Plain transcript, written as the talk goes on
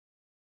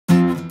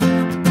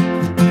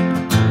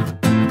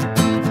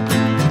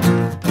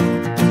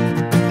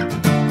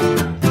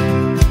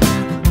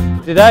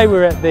Today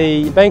we're at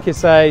the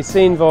BankSA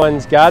Sea and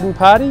Vines Garden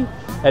Party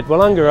at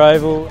Wollonga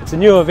Oval. It's a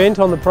new event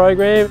on the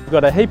program. We've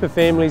got a heap of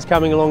families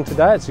coming along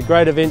today. It's a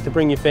great event to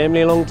bring your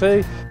family along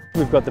to.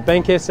 We've got the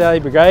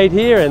BankSA Brigade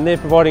here and they're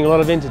providing a lot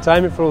of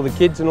entertainment for all the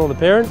kids and all the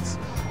parents.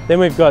 Then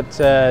we've got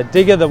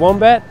Digger the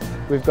Wombat.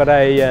 We've got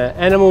a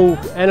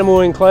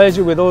animal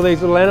enclosure with all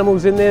these little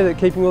animals in there that are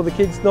keeping all the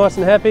kids nice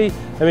and happy.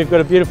 And we've got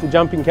a beautiful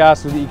jumping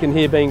castle that you can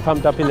hear being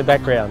pumped up in the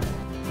background.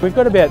 We've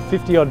got about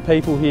 50 odd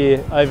people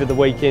here over the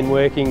weekend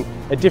working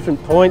at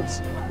different points.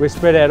 We're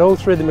spread out all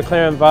through the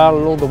McLaren Vale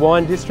and all the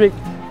wine district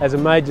as a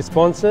major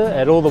sponsor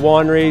at all the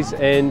wineries,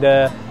 and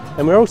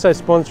we're also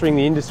sponsoring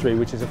the industry,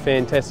 which is a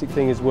fantastic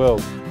thing as well.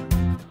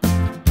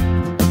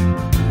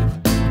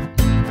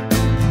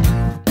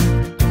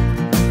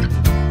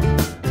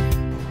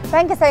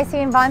 BankSA Sea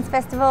and Vines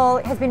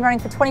Festival has been running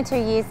for 22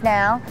 years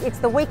now. It's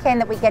the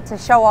weekend that we get to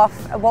show off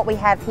what we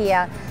have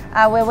here.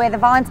 We're where the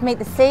vines meet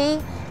the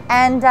sea,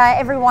 and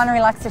every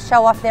winery likes to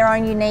show off their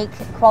own unique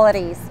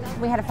qualities.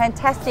 We had a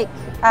fantastic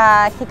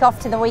kick-off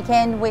to the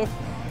weekend with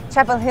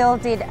Chapel Hill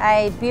did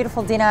a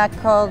beautiful dinner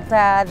called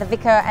The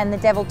Vicar and the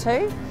Devil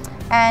Too,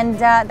 and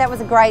that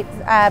was a great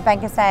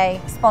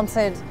BankSA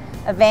sponsored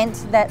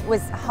event that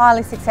was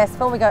highly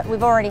successful.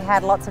 We've already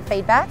had lots of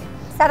feedback.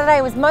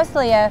 Saturday was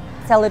mostly a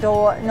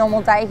cellar-door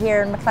normal day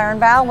here in McLaren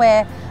Vale,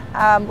 where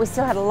we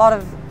still had a lot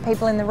of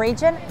people in the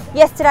region.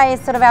 Yesterday is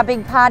sort of our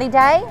big party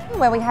day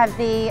where we have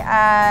the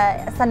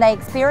Sunday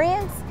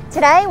experience.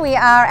 Today we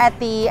are at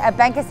the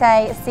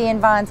BankSA Sea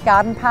and Vines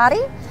Garden Party,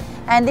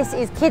 and this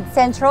is Kids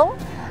Central.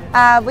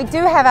 We do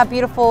have our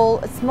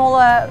beautiful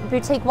smaller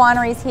boutique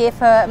wineries here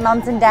for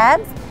mums and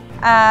dads.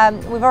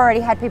 We've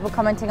already had people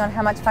commenting on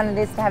how much fun it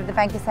is to have the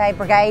BankSA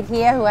Brigade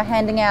here, who are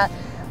handing out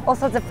all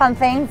sorts of fun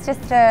things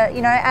just to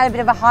add a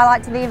bit of a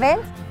highlight to the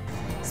event.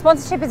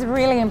 Sponsorship is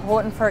really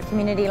important for a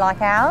community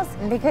like ours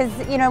because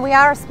we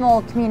are a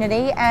small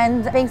community,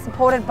 and being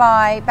supported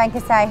by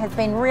BankSA has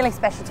been really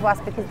special to us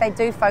because they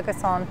do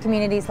focus on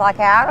communities like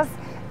ours,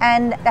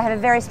 and they have a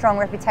very strong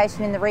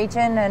reputation in the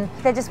region, and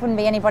there just wouldn't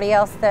be anybody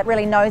else that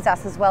really knows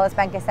us as well as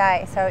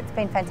BankSA, so it's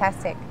been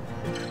fantastic.